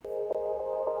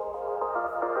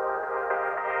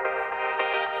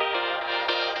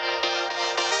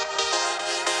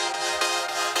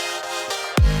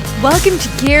Welcome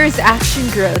to Gears Action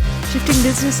Growth, shifting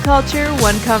business culture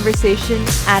one conversation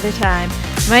at a time.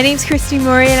 My name's Christine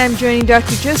Maury and I'm joining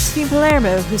Dr. Josephine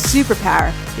Palermo, whose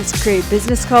superpower is to create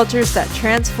business cultures that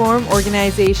transform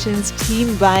organizations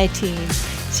team by team.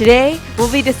 Today,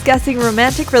 we'll be discussing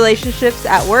romantic relationships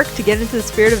at work to get into the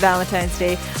spirit of Valentine's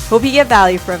Day. Hope you get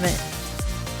value from it.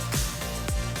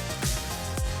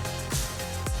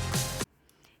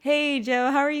 Hey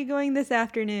Joe, how are you going this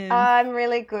afternoon? I'm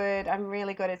really good.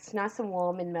 It's nice and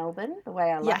warm in Melbourne, the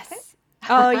way I like it. Yes.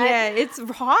 Oh yeah, it's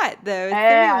hot though. It's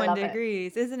Yeah, I 31 love it.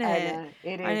 degrees, isn't I it? know.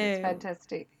 It I is. It's know.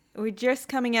 fantastic. We're just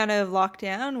coming out of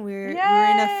lockdown. We're in a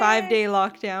Yay! 5-day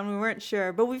lockdown. We weren't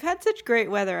sure, but we've had such great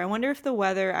weather. I wonder if the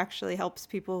weather actually helps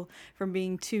people from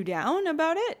being too down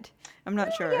about it. I'm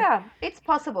not sure. Yeah, it's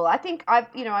possible. I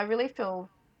really feel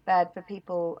bad for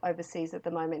people overseas at the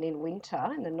moment in winter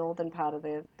in the northern part of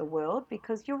the world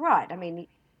because you're right. I mean,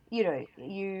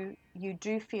 you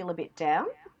do feel a bit down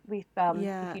with if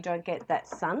Yeah. you don't get that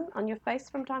sun on your face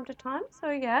from time to time. So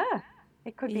yeah,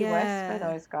 it could be worse for Yeah.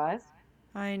 those guys.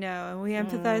 I know, and we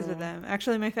empathize with Mm, them.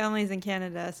 Actually, my family's in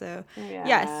Canada, so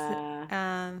yes.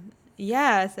 yeah.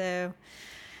 Yeah, so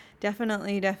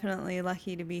definitely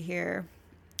lucky to be here.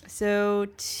 So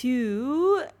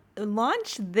to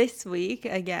launch this week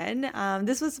again,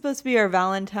 this was supposed to be our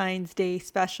Valentine's Day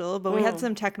special, but we had Mm,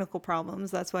 some technical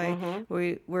problems. That's why mm-hmm.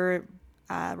 we're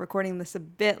recording this a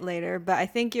bit later. But I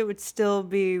think it would still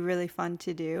be really fun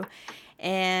to do.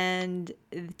 And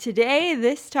today,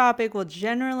 this topic will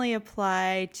generally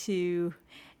apply to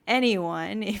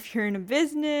anyone if you're in a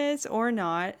business or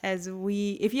not,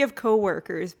 if you have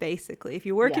coworkers, basically if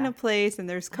you work in Yeah. a place and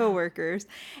there's coworkers,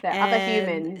 They're other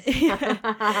and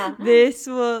humans.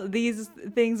 these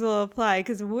things will apply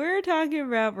because we're talking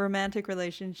about romantic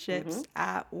relationships Mm-hmm.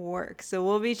 at work. So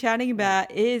we'll be chatting Yeah.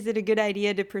 about, is it a good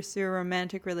idea to pursue a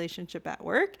romantic relationship at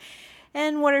work,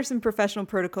 and what are some professional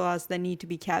protocols that need to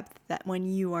be kept that when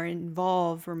you are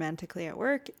involved romantically at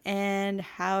work, and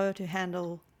how to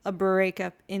handle a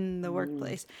breakup in the Mm.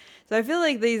 workplace. So I feel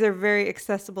like these are very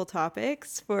accessible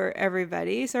topics for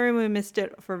everybody. Sorry we missed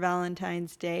it for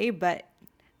Valentine's Day, but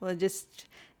we'll just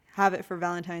have it for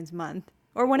Valentine's month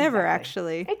or whenever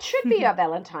Exactly. actually. It should be a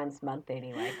Valentine's month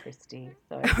anyway, Christy.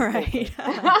 So All it's all right. good.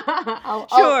 I'll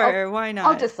Sure, why I'll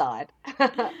not? decide.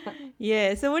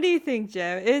 Yeah, so what do you think,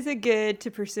 Joe? Is it good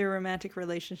to pursue a romantic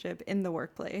relationship in the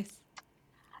workplace?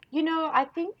 I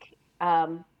think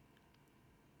um,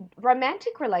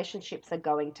 romantic relationships are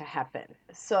going to happen.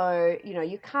 So,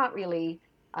 you can't really,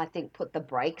 I think, put the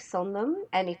brakes on them.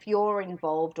 And if you're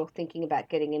involved or thinking about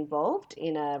getting involved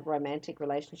in a romantic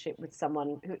relationship with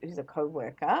someone who's a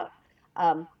coworker,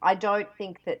 I don't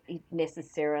think that it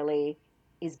necessarily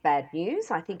is bad news.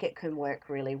 I think it can work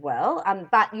really well.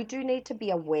 But you do need to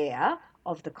be aware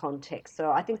of the context.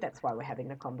 So I think that's why we're having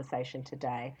the conversation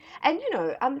today. And,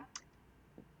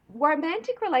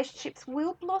 romantic relationships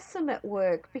will blossom at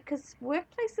work because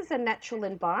workplaces are natural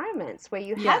environments where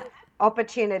you have Yeah.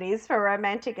 opportunities for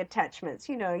romantic attachments.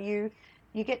 You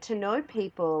get to know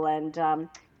people and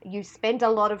you spend a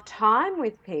lot of time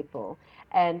with people.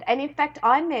 And in fact,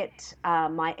 I met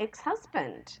my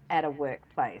ex-husband at a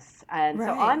workplace, and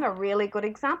so I'm Right. a really good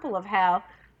example of how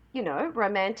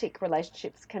romantic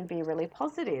relationships can be really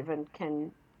positive and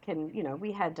can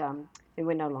we had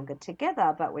we're no longer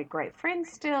together, but we're great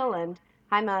friends still. And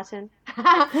hi, Martin.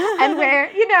 And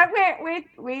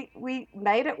we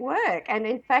made it work. And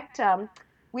in fact,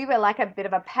 we were like a bit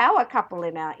of a power couple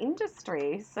in our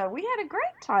industry. So we had a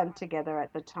great time together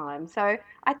at the time. So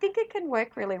I think it can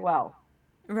work really well.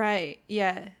 Right.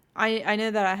 Yeah. I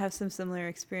know that I have some similar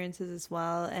experiences as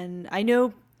well. And I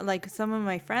know like some of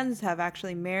my friends have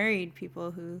actually married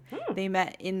people who Hmm. they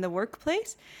met in the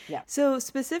workplace. Yeah, So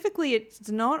specifically,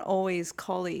 it's not always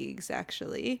colleagues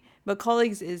actually, but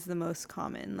colleagues is the most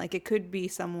common. Like it could be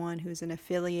someone who's an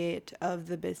affiliate of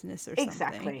the business or something.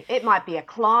 exactly. It might be a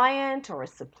client or a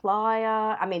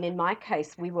supplier. I mean, in my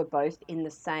case, we were both in the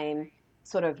same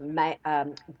sort of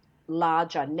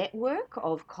larger network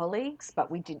of colleagues,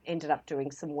 but we ended up doing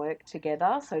some work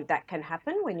together. So that can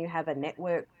happen when you have a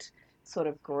networked sort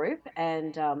of group.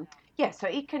 And yeah, so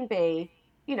it can be,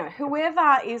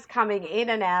 whoever is coming in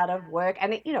and out of work.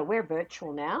 And, we're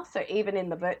virtual now. So even in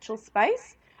the virtual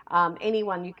space,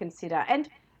 anyone you consider. And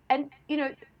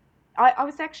I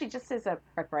was actually, just as a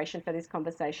preparation for this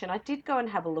conversation, I did go and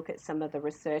have a look at some of the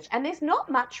research, and there's not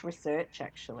much research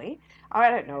actually. I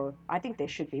don't know. I think there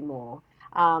should be more.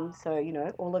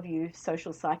 So all of you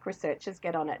social psych researchers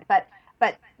get on it. But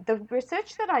the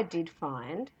research that I did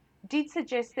find did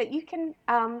suggest that you can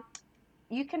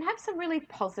have some really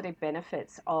positive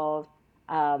benefits of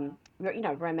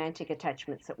romantic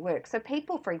attachments at work. So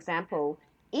people, for example,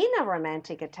 in a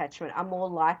romantic attachment are more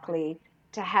likely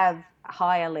to have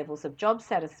higher levels of job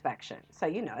satisfaction. So,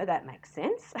 that makes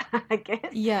sense, I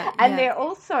guess. Yeah, And yeah. they're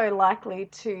also likely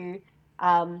to,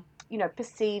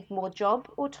 perceive more job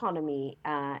autonomy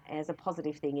as a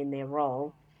positive thing in their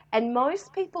role. And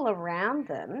most people around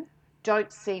them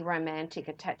don't see romantic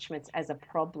attachments as a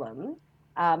problem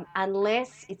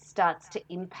unless it starts to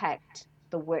impact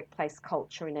the workplace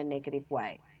culture in a negative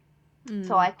way.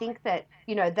 So Mm. I think that,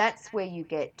 that's where you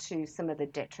get to some of the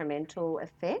detrimental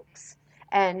effects.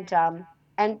 And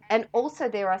also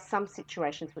there are some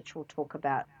situations which we'll talk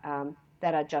about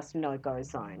that are just no-go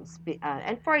zones.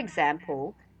 And for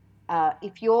example,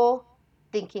 if you're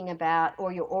thinking about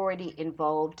or you're already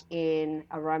involved in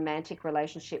a romantic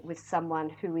relationship with someone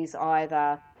who is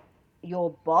either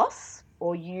your boss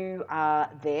or you are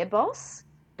their boss,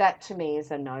 that to me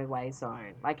is a no way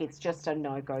zone. Like it's just a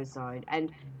no go zone.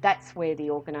 And that's where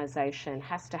the organization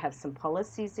has to have some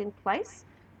policies in place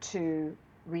to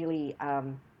really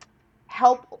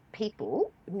help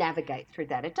people navigate through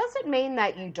that. It doesn't mean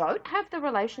that you don't have the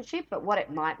relationship, but what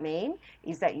it might mean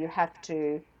is that you have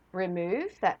to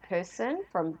remove that person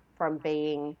from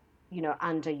being,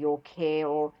 under your care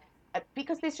or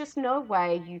because there's just no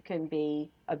way you can be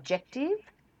objective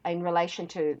in relation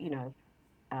to,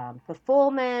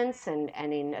 performance and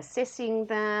in assessing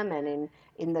them and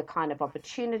in the kind of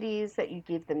opportunities that you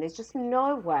give them. There's just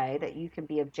no way that you can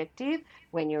be objective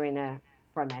when you're in a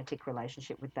romantic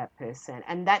relationship with that person.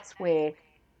 And that's where,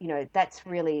 that's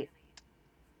really,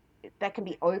 that can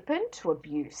be open to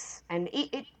abuse. And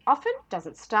it often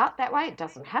doesn't start that way. It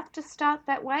doesn't have to start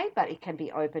that way, but it can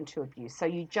be open to abuse. So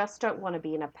you just don't want to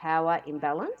be in a power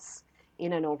imbalance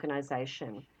in an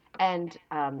organization. And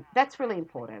that's really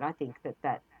important. I think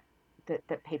that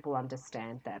people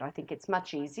understand that. I think it's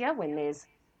much easier when there's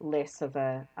less of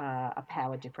a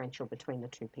power differential between the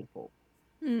two people.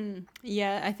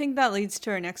 Yeah, I think that leads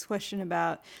to our next question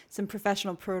about some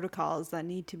professional protocols that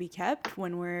need to be kept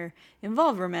when we're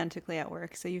involved romantically at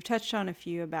work. So you've touched on a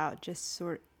few about just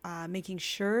making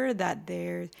sure that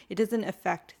it doesn't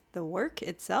affect the work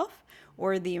itself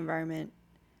or the environment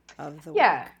of the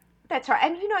Yeah, work. that's right.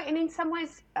 And and in some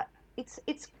ways,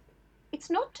 it's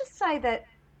not to say that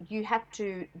you have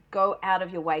to go out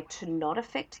of your way to not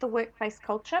affect the workplace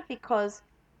culture because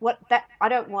what that I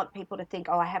don't want people to think,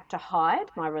 oh, I have to hide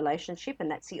my relationship and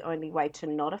that's the only way to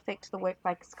not affect the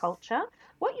workplace culture.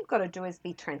 What you've got to do is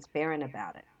be transparent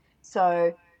about it.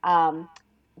 So um,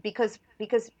 because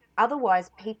otherwise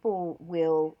people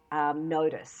will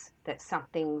notice that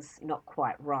something's not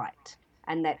quite right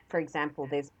and that for example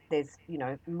there's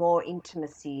more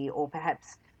intimacy or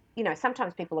perhaps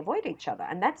sometimes people avoid each other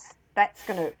and that's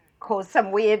going to cause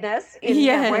some weirdness in the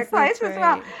Yes, workplace that's as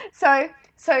well. right.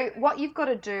 So what you've got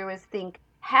to do is think,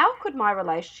 how could my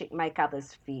relationship make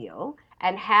others feel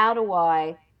and how do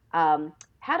I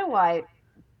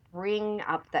bring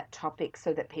up that topic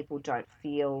so that people don't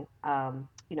feel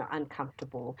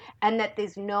uncomfortable and that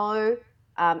there's no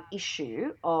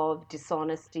issue of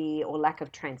dishonesty or lack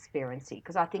of transparency,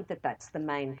 because I think that that's the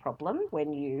main problem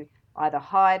when you either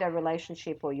hide a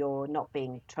relationship or you're not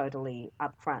being totally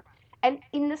upfront. And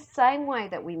in the same way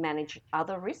that we manage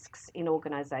other risks in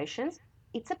organizations,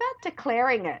 it's about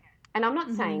declaring it. And I'm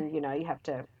not Hmm. saying you have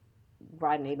to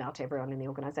write an email to everyone in the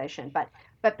organization. But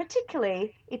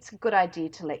particularly, it's a good idea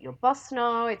to let your boss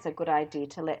know. It's a good idea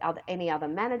to let any other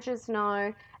managers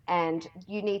know, and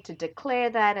you need to declare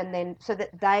that, and then so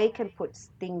that they can put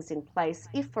things in place.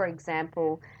 If, for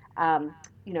example,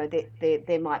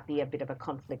 there might be a bit of a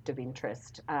conflict of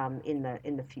interest in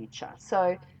the future.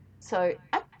 So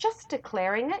just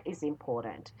declaring it is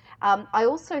important. I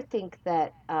also think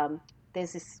that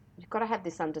there's this. You've got to have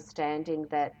this understanding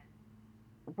that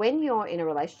when you're in a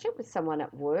relationship with someone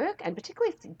at work, and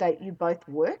particularly if you both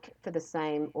work for the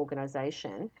same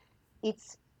organization,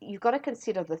 you've got to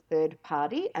consider the third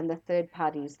party, and the third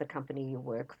party is the company you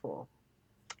work for.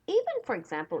 Even, for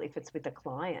example, if it's with a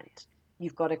client,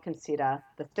 you've got to consider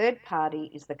the third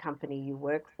party is the company you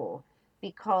work for,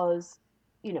 because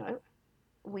you know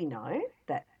we know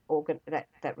that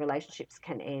that relationships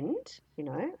can end.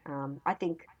 I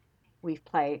think we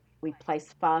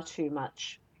place far too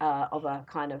much of a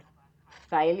kind of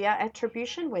failure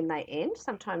attribution when they end.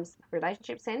 Sometimes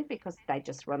relationships end because they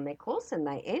just run their course and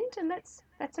they end, and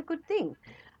that's a good thing.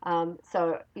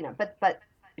 But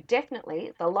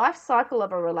definitely the life cycle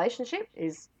of a relationship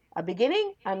is a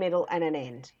beginning, a middle, and an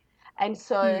end. And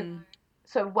so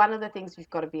one of the things you've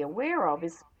got to be aware of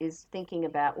is thinking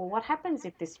about, well, what happens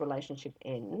if this relationship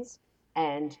ends?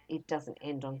 and it doesn't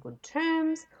end on good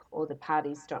terms, or the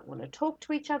parties don't want to talk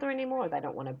to each other anymore, or they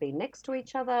don't want to be next to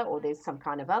each other, or there's some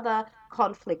kind of other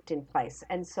conflict in place.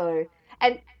 And so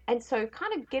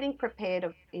kind of getting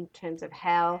prepared in terms of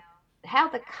how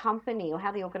the company or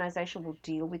how the organization will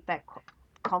deal with that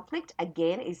conflict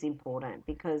again is important,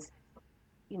 because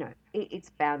it's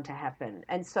bound to happen.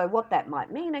 And so what that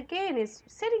might mean again is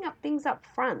setting up things up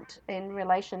front in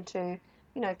relation to,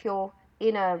 if you're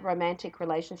in a romantic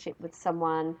relationship with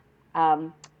someone,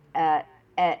 um, uh,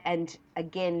 and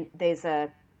again,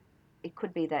 it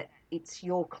could be that it's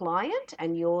your client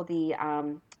and you're the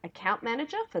account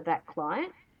manager for that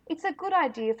client. It's a good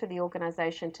idea for the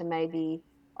organization to maybe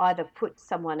either put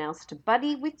someone else to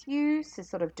buddy with you to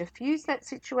sort of diffuse that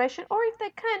situation, or if they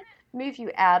can, move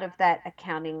you out of that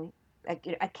accounting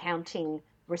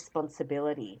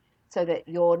responsibility, so that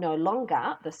you're no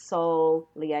longer the sole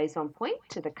liaison point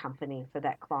to the company for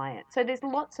that client. So there's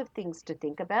lots of things to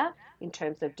think about in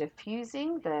terms of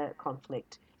diffusing the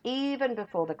conflict even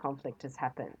before the conflict has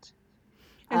happened.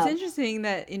 It's Um, interesting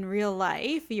that in real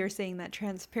life, you're saying that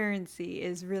transparency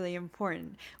is really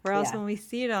important. Whereas yeah. when we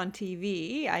see it on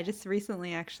TV, I just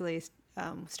recently actually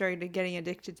started getting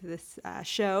addicted to this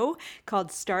show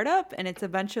called Startup, and it's a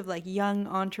bunch of like young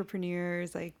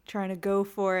entrepreneurs like trying to go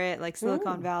for it, like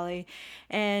Silicon Mm, Valley.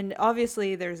 And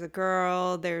obviously, there's a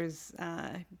girl, there's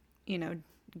you know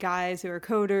guys who are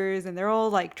coders, and they're all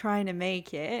like trying to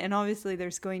make it, and obviously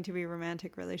there's going to be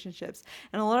romantic relationships,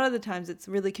 and a lot of the times it's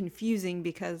really confusing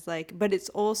because like, but it's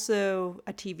also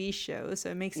a TV show, so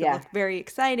it makes it yeah. look very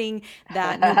exciting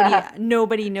that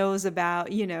nobody knows about,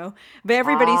 but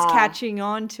everybody's Ah, catching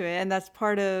on to it, and that's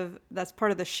part of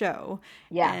the show.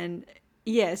 yeah. And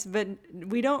yes, but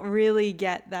we don't really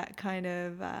get that kind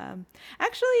of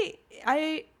actually,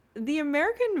 I the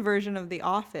American version of The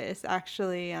Office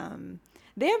actually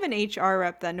they have an HR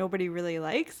rep that nobody really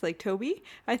likes, like Toby,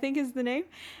 I think is the name.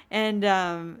 And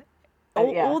Yeah.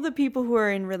 all the people who are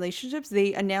in relationships,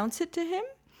 they announce it to him,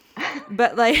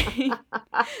 but like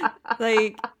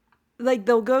like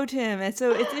they'll go to him. And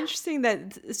so it's interesting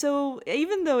that, so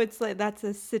even though it's like that's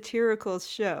a satirical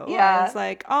show, I was Yeah.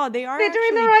 like, oh, they are They're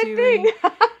doing the actually right doing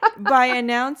thing. by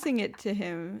announcing it to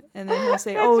him. And then he'll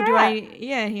say, That's oh, do I, right.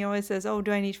 yeah, and he always says, oh,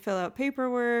 do I need to fill out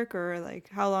paperwork, or like,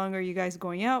 how long are you guys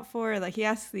going out for? Like, he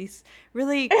asks these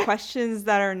really questions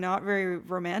that are not very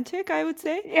romantic, I would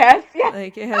say. Yes, yes.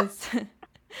 Like, it has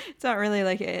it's not really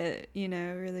like a,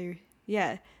 really,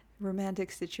 yeah,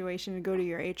 romantic situation to go to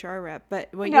your HR rep.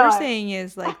 But what you're No. saying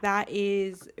is like that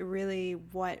is really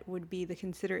what would be the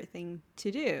considerate thing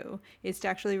to do, is to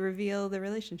actually reveal the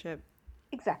relationship.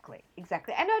 Exactly,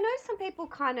 exactly. And I know some people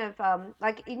kind of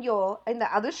like in the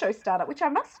other show Startup, which I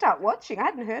must start watching. I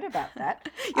hadn't heard about that.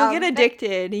 You'll get They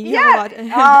addicted. You have a Yeah. lot.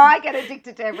 Oh, I get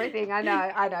addicted to everything. I know,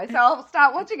 I know. So I'll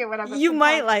start watching it when I've got You some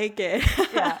might time. like it.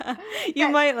 Yeah. You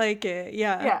But might like it.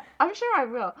 Yeah. yeah, I'm sure I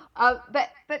will. But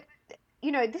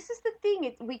this is the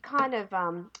thing. We kind of,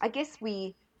 I guess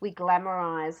we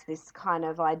glamorize this kind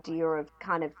of idea of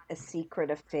kind of a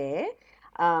secret affair,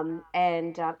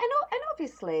 and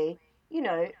obviously, you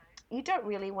know, you don't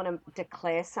really want to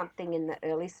declare something in the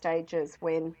early stages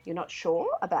when you're not sure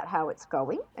about how it's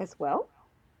going as well.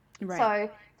 Right. So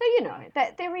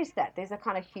that there is that. There's a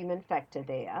kind of human factor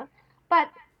there. But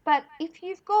if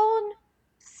you've gone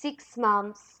 6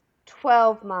 months,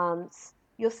 12 months,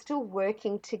 you're still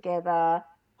working together.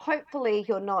 Hopefully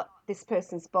you're not this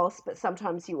person's boss, but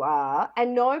sometimes you are,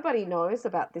 and nobody knows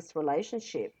about this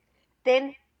relationship.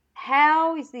 Then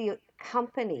how is the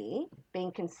company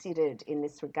being considered in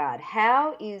this regard?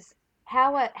 How is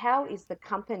the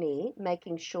company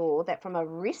making sure that from a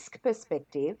risk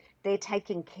perspective they're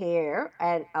taking care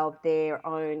of their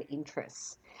own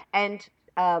interests? And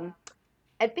um,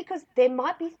 and because there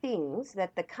might be things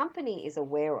that the company is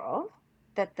aware of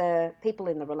that the people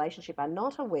in the relationship are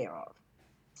not aware of.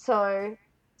 So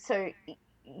so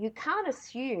you can't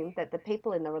assume that the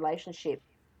people in the relationship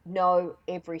know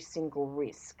every single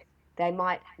risk. They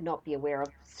might not be aware of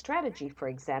strategy, for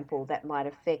example, that might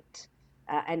affect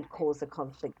and cause a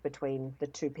conflict between the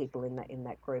two people in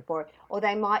that group, or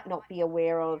they might not be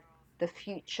aware of the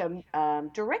future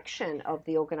direction of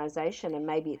the organization, and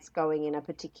maybe it's going in a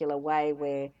particular way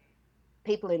where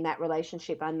people in that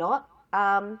relationship are not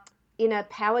in a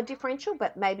power differential,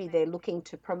 but maybe they're looking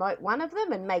to promote one of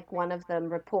them and make one of them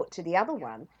report to the other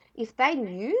one. If they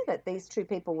knew that these two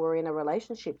people were in a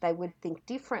relationship, they would think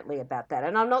differently about that.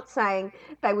 And I'm not saying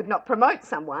they would not promote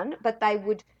someone, but they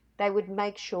would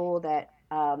make sure that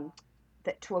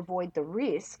to avoid the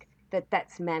risk,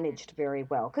 that's managed very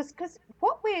well. Because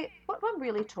what I'm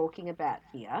really talking about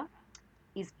here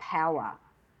is power.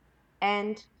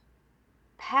 And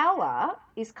power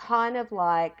is kind of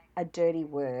like a dirty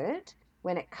word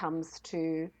when it comes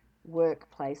to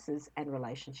workplaces and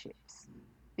relationships.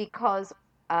 Because,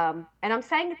 and I'm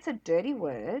saying it's a dirty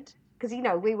word because,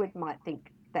 we might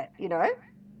think that,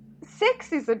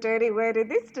 sex is a dirty word in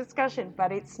this discussion,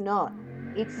 but it's not.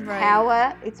 It's Right.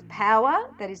 power. It's power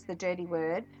that is the dirty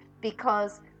word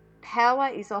because power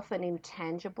is often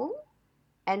intangible,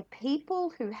 and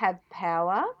people who have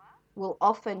power will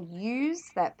often use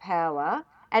that power.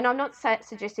 And I'm not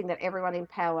suggesting that everyone in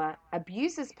power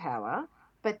abuses power,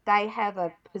 but they have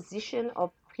a position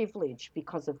of privilege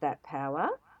because of that power.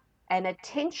 And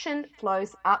attention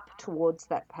flows up towards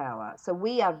that power. So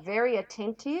we are very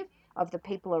attentive of the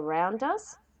people around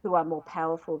us who are more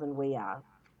powerful than we are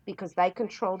because they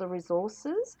control the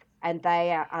resources and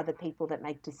they are the people that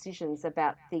make decisions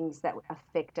about things that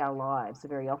affect our lives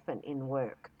very often in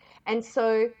work. And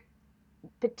so,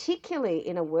 particularly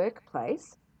in a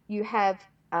workplace, you have,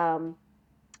 um,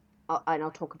 and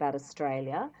I'll talk about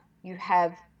Australia, you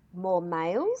have more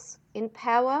males in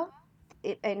power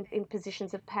in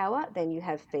positions of power than you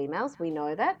have females. We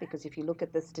know that because if you look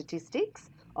at the statistics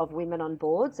of women on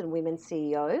boards and women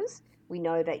CEOs, we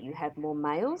know that you have more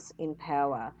males in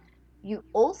power. You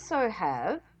also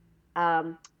have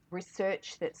um,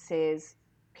 research that says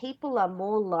people are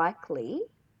more likely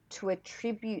to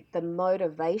attribute the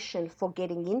motivation for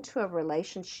getting into a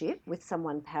relationship with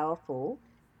someone powerful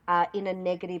in a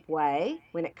negative way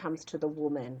when it comes to the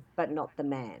woman, but not the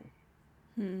man.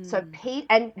 So Hmm.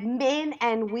 and men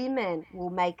and women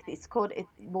will make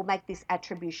this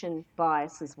attribution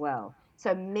bias as well.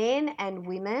 So men and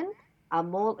women are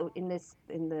more in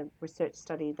the research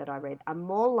study that I read are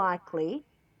more likely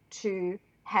to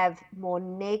have more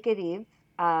negative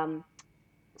um,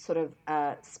 sort of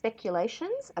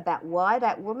speculations about why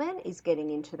that woman is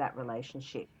getting into that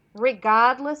relationship,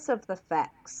 regardless of the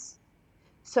facts.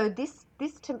 So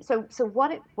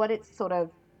what it's sort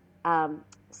of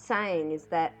saying is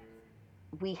that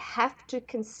we have to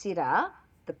consider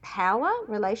the power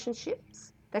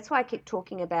relationships. That's why I keep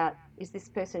talking about, is this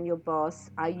person your boss?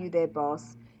 Are you their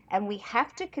boss? And we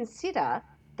have to consider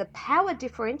the power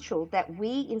differential that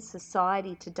we in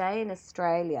society today in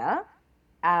Australia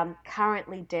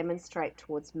currently demonstrate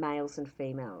towards males and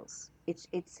females.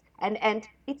 And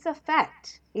it's a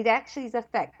fact. It actually is a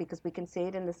fact because we can see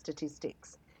it in the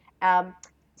statistics. Um,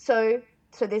 so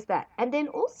so there's that, and then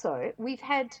also we've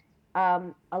had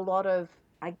a lot of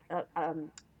I, uh,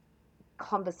 um,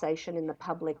 conversation in the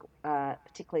public,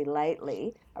 particularly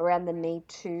lately, around the Me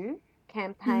Too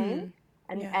campaign, Hmm.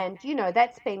 and Yeah.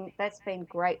 that's been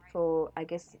great for I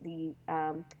guess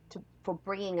for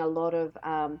bringing a lot of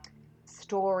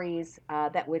stories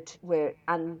that were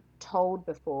untold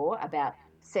before about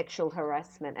sexual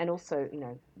harassment and also in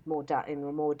a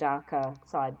more darker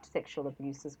side sexual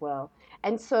abuse as well.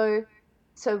 And so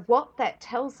what that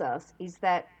tells us is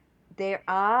that there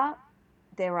are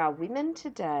there are women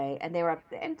today,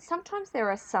 and sometimes there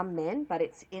are some men, but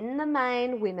it's in the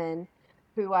main women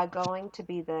who are going to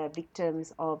be the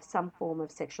victims of some form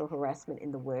of sexual harassment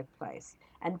in the workplace.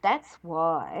 And that's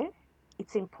why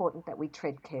it's important that we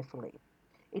tread carefully.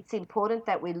 It's important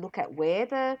that we look at where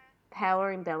the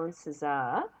power imbalances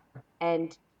are,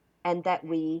 and that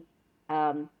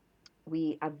um,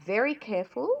 we are very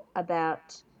careful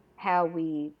about how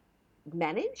we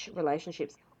manage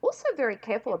relationships, also very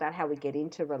careful about how we get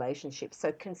into relationships.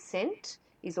 So consent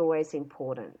is always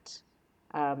important,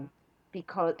 um,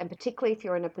 because, and particularly if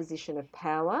you're in a position of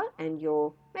power and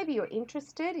you're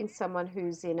interested in someone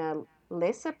who's in a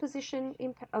lesser position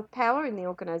of power in the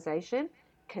organization,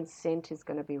 consent is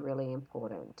going to be really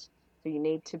important. So you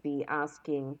need to be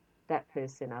asking that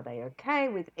person, are they okay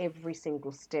with every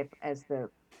single step as the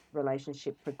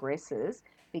relationship progresses,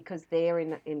 because they're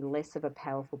in less of a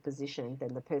powerful position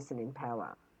than the person in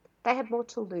power. They have more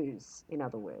to lose, in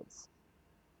other words.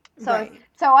 So, Right.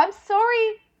 so I'm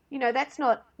sorry, that's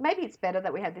not, maybe it's better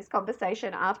that we had this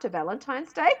conversation after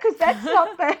Valentine's Day because that's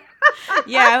not the.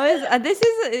 Yeah, I was.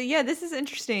 This is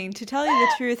interesting. To tell you the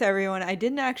truth, everyone, I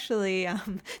didn't actually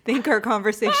think our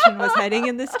conversation was heading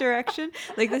in this direction.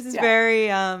 Like Yeah,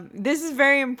 this is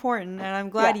very important, and I'm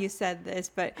yeah. glad you said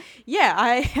this. But yeah,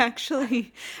 I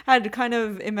actually had kind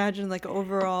of imagined like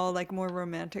overall, like more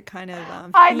romantic kind of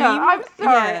I know. theme. I'm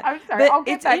sorry. Yeah, I'm sorry. but I'll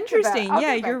get it's back to that. interesting. I'll Yeah,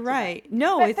 get you're back to that. right.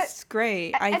 No, But it's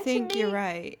great. I and to think you're me,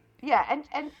 right. yeah,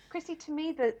 and Chrissy, to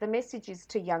me, the message is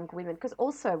to young women because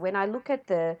also when I look at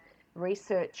the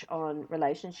research on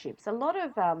relationships, a lot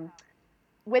of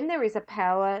when there is a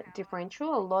power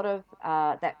differential, a lot of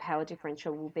that power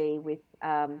differential will be with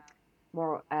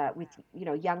with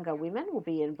younger women will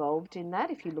be involved in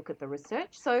that if you look at the research.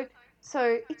 So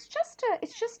it's just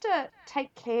a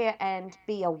take care and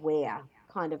be aware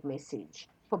kind of message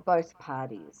for both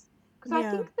parties. Because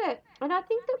Yeah. I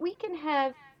think that we can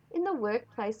have in the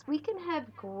workplace, we can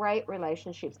have great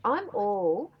relationships. I'm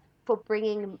all for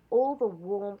bringing all the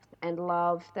warmth and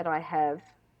love that I have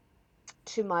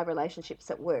to my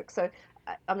relationships at work. So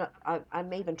I'm not.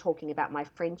 I'm even talking about my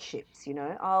friendships.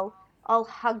 I'll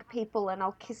hug people and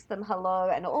I'll kiss them hello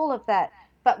and all of that.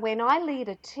 But when I lead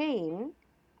a team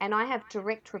and I have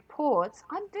direct reports,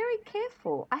 I'm very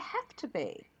careful. I have to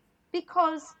be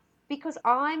because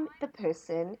I'm the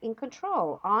person in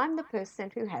control. I'm the person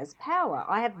who has power.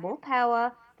 I have more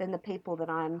power than the people that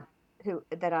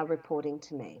are reporting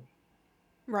to me.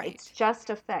 It's Right. just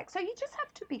a fact. So you just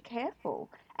have to be careful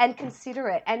and consider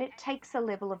it. And it takes a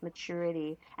level of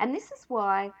maturity. And this is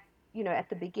why, at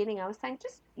the beginning I was saying,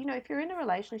 just, if you're in a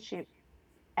relationship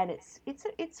and it's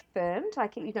firmed,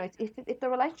 like, if the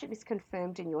relationship is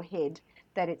confirmed in your head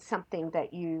that it's something that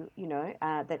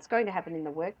that's going to happen in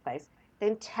the workplace,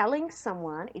 then telling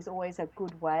someone is always a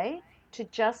good way to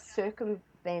just and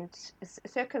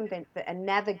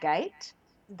navigate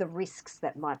the risks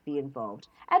that might be involved.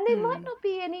 And there might Hmm. not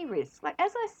be any risk. Like,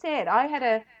 as I said, I had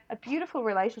a beautiful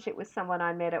relationship with someone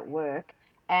I met at work,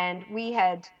 and we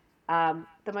had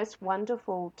the most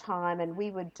wonderful time, and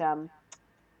we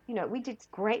did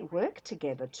great work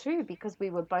together too, because we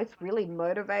were both really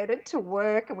motivated to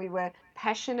work and we were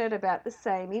passionate about the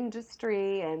same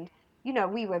industry, and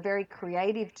we were very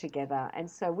creative together, and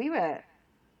so we were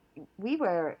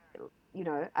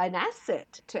an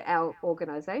asset to our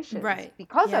organizations Right.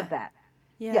 because of Yeah. that.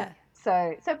 Yeah. Yeah.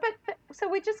 So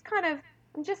we're just kind of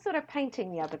I'm just sort of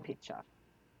painting the other picture.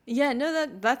 Yeah, no,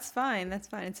 that's fine. That's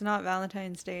fine. It's not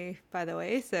Valentine's Day, by the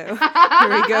way, so here we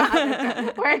That's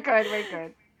good. go. We're good. We're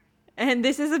good. And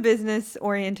this is a business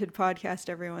oriented podcast,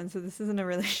 everyone. So this isn't a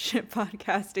relationship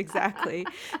podcast exactly.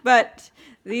 But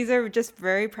these are just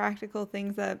very practical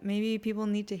things that maybe people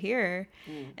need to hear.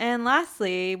 Mm. And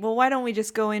lastly, well, why don't we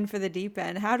just go in for the deep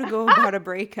end? How to go about a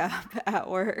breakup at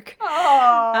work.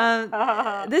 Oh. Um,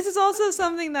 this is also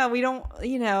something that we don't,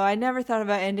 I never thought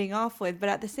about ending off with, but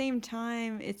at the same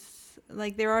time, it's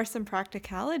like there are some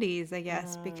practicalities, I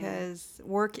guess, Mm. because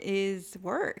work is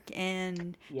work.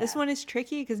 And this Yeah. one is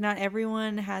tricky because not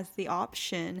everyone has the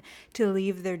option to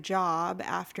leave their job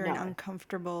after an No.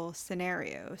 uncomfortable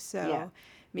scenario. Yeah. So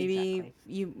maybe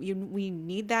Exactly. we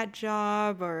need that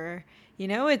job, or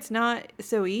it's not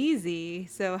so easy.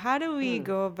 So how do we Mm.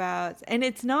 go about, and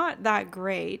it's not that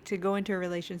great to go into a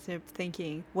relationship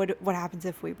thinking what happens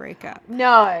if we break up.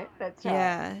 No, that's right.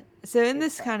 Yeah. So in It's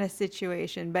this right. kind of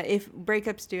situation, but if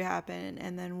breakups do happen,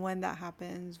 and then when that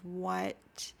happens, what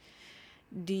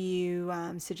do you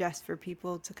suggest for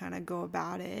people to kind of go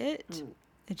about it? Mm.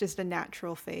 It's just a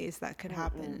natural phase that could Mm-mm.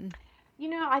 happen.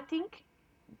 I think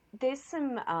there's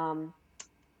some um,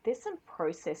 there's some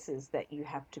processes that you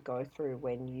have to go through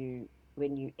when you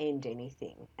end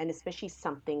anything, and especially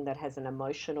something that has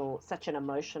such an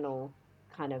emotional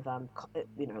kind of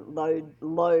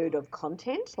load of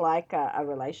content, like a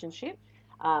relationship.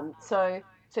 So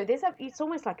it's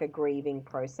almost like a grieving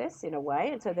process in a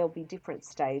way, and so there'll be different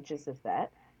stages of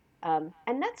that.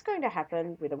 And that's going to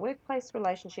happen with a workplace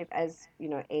relationship, as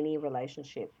any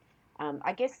relationship.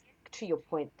 I guess, to your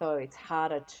point though, it's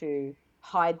harder to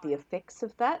hide the effects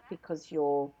of that, because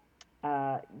you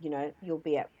may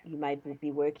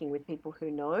be working with people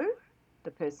who know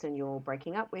the person you're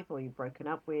breaking up with or you've broken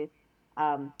up with,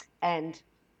 and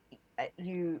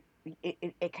you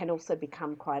it can also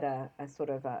become quite a sort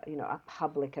of a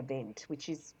public event, which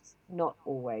is not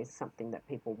always something that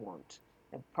people want,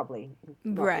 and probably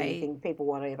not Right. anything people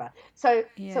want ever. So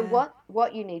Yeah.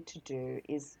 what you need to do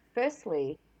is,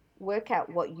 firstly, work out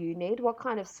what you need. What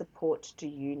kind of support do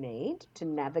you need to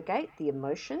navigate the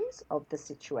emotions of the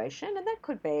situation? And that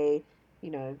could be,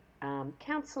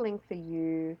 counseling for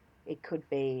you. It could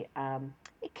be,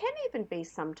 it can even be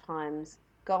sometimes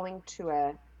going to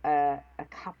a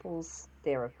couples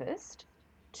therapist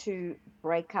to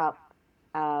break up,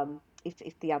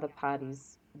 if the other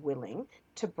party's willing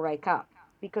to break up,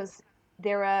 because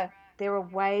there are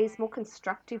ways, more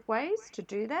constructive ways to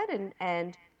do that,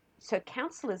 and so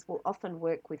counselors will often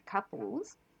work with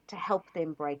couples to help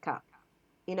them break up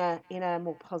in a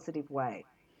more positive way.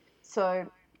 So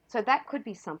that could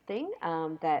be something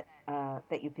that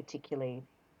you particularly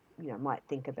might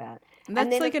think about. And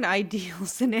That's then, like an ideal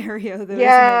scenario, though, isn't it,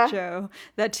 yeah, Joe?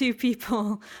 That two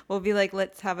people will be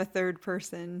let's have a third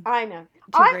person I know.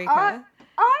 to I break I up.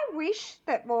 I wish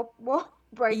that more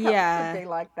Breakups can Yeah, be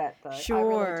like that, though. I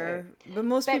really do. sure. But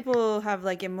most But people have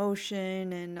like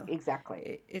emotion and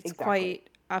exactly, it's exactly. quite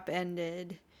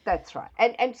upended. That's right.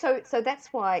 And so that's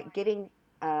why getting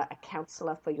a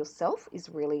counselor for yourself is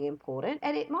really important.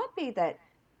 And it might be that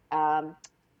um,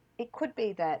 it could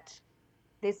be that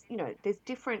there's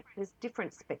different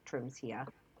spectrums here.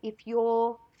 If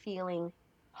you're feeling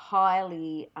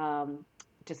highly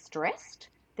distressed,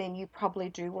 then you probably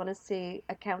do want to see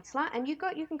a counselor. And you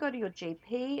can go to your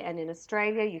GP, and in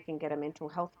Australia you can get a mental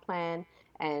health plan,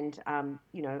 and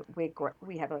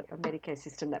we have a Medicare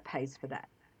system that pays for that.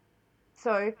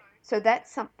 So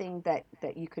that's something that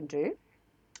you can do.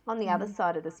 On the other Mhm.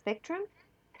 side of the spectrum,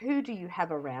 who do you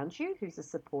have around you who's a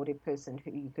supportive person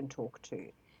who you can talk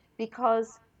to?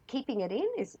 Because keeping it in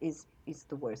is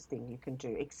the worst thing you can do.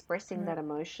 Expressing that Right.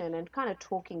 emotion and kind of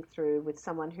talking through with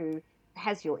someone who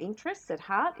has your interests at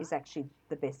heart is actually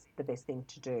the best thing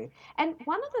to do. And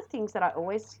one of the things that I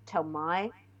always tell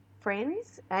my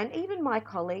friends and even my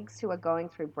colleagues who are going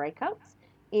through breakups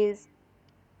is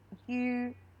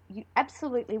you you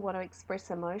absolutely want to express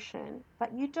emotion,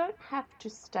 but you don't have to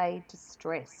stay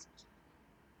distressed.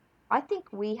 I think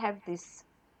we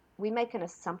make an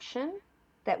assumption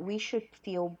that we should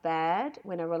feel bad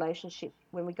when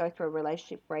we go through a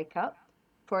relationship breakup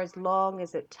for as long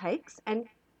as it takes. And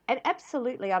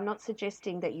absolutely, I'm not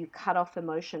suggesting that you cut off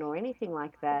emotion or anything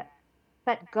like that,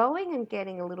 but going and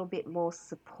getting a little bit more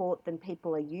support than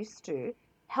people are used to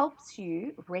helps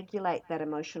you regulate that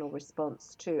emotional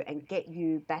response too and get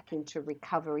you back into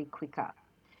recovery quicker.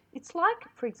 It's like,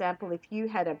 for example, if you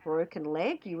had a broken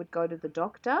leg, you would go to the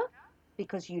doctor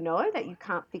because you know that you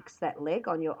can't fix that leg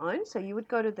on your own. So you would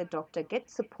go to the doctor, get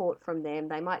support from them.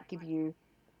 They might give you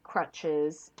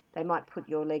crutches, they might put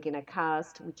your leg in a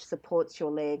cast, which supports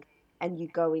your leg, and you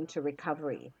go into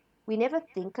recovery. We never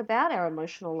think about our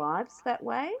emotional lives that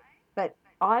way, but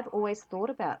I've always thought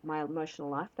about my emotional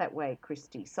life that way,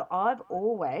 Christy. So I've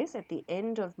always, at the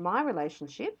end of my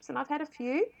relationships, and I've had a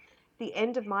few, the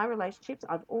end of my relationships,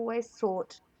 I've always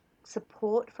sought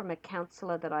support from a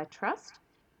counselor that I trust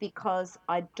because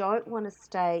I don't want to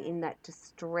stay in that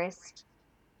distressed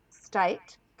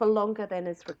state for longer than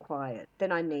is required,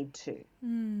 than I need to.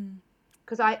 Mm,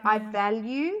 Because I yeah.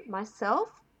 value myself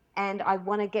and I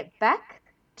want to get back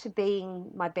to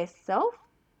being my best self.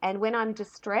 And when I'm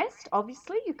distressed,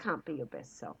 obviously you can't be your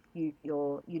best self. You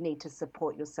need to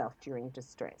support yourself during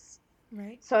distress.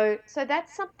 Right. So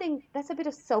that's a bit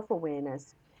of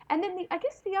self-awareness. And then I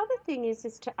guess the other thing is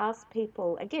to ask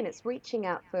people, again, it's reaching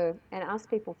out for and ask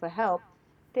people for help.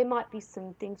 There might be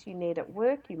some things you need at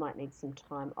work. You might need some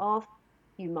time off.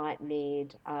 You might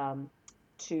need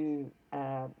to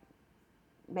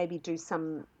maybe do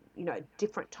some,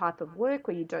 different type of work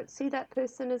where you don't see that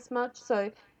person as much.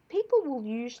 So people will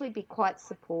usually be quite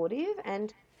supportive,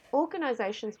 and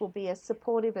organizations will be as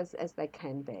supportive as they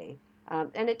can be.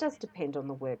 And it does depend on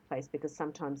the workplace because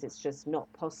sometimes it's just not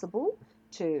possible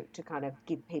to kind of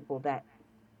give people that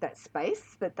space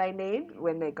that they need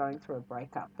when they're going through a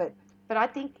breakup. But I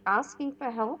think asking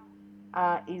for help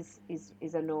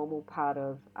is a normal part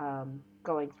of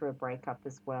going through a breakup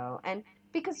as well. And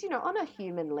because on a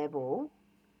human level,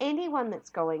 anyone that's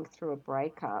going through a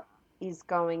breakup is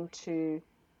going to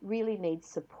really need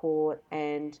support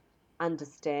and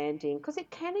understanding because it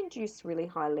can induce really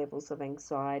high levels of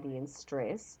anxiety and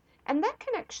stress, and that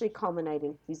can actually culminate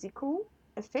in physical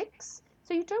effects.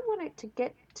 So you don't want it to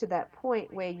get to that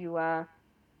point where you are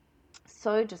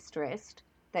so distressed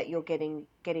that you're getting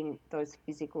those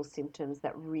physical symptoms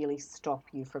that really stop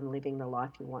you from living the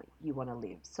life you want to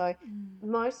live. So Mm.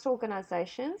 most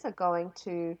organizations are going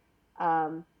to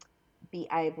um, be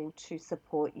able to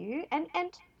support you, and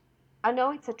I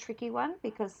know it's a tricky one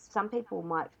because some people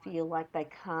might feel like they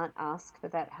can't ask for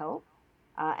that help.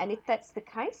 And if that's the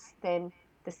case, then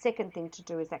the second thing to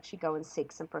do is actually go and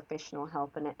seek some professional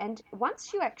help. And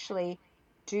once you actually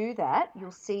do that,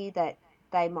 you'll see that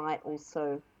they might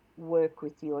also work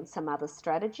with you on some other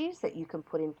strategies that you can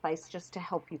put in place just to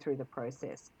help you through the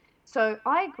process. So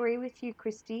I agree with you,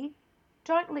 Christy.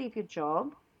 Don't leave your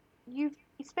job.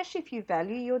 Especially if you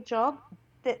value your job,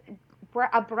 that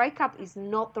a breakup is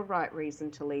not the right reason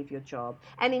to leave your job.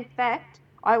 And in fact,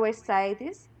 I always say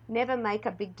this, never make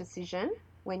a big decision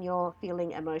when you're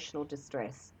feeling emotional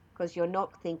distress because you're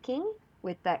not thinking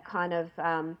with that kind of,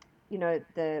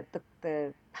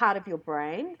 the part of your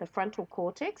brain, the frontal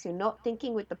cortex. You're not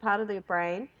thinking with the part of your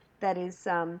brain that is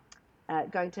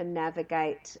going to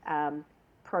navigate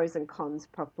pros and cons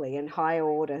properly and higher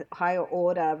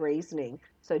order reasoning.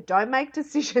 So don't make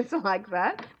decisions like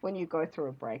that when you go through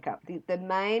a breakup. The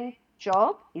main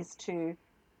job is to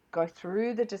go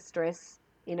through the distress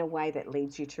in a way that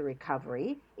leads you to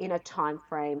recovery in a time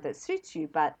frame that suits you,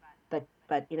 but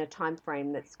in a time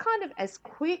frame that's kind of as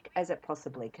quick as it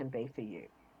possibly can be for you.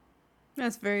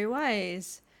 That's very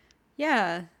wise.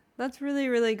 Yeah, that's really,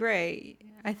 really great.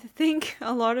 I think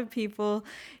a lot of people,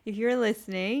 if you're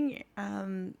listening,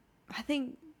 I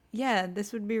think, yeah,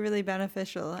 this would be really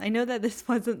beneficial. I know that this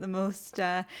wasn't the most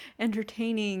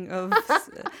entertaining of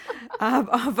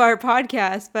our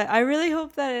podcast, but I really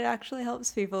hope that it actually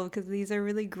helps people because these are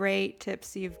really great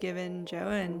tips you've given, Joe,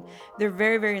 and they're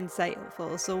very, very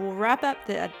insightful. So we'll wrap up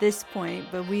at this point,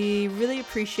 but we really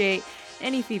appreciate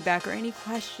any feedback or any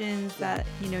questions that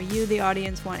you the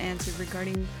audience want answered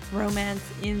regarding romance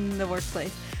in the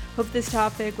workplace. Hope this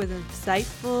topic was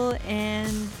insightful and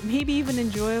maybe even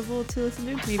enjoyable to listen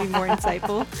to, maybe more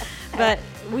insightful. But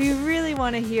we really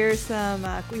want to hear some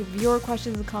your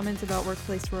questions and comments about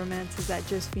workplace romances at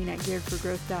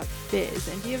josephine@gearedforgrowth.biz.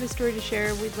 And if you have a story to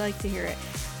share, we'd like to hear it.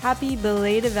 Happy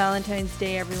belated Valentine's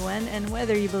Day, everyone. And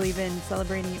whether you believe in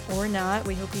celebrating or not,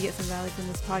 we hope you get some value from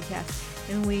this podcast.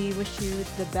 And we wish you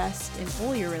the best in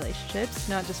all your relationships,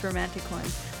 not just romantic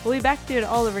ones. We'll be back to it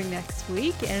all over next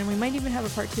week, and we might even have a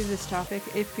part 2 of this topic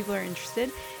if people are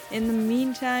interested. In the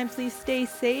meantime, please stay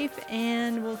safe,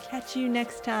 and we'll catch you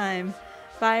next time.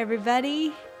 Bye,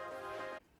 everybody.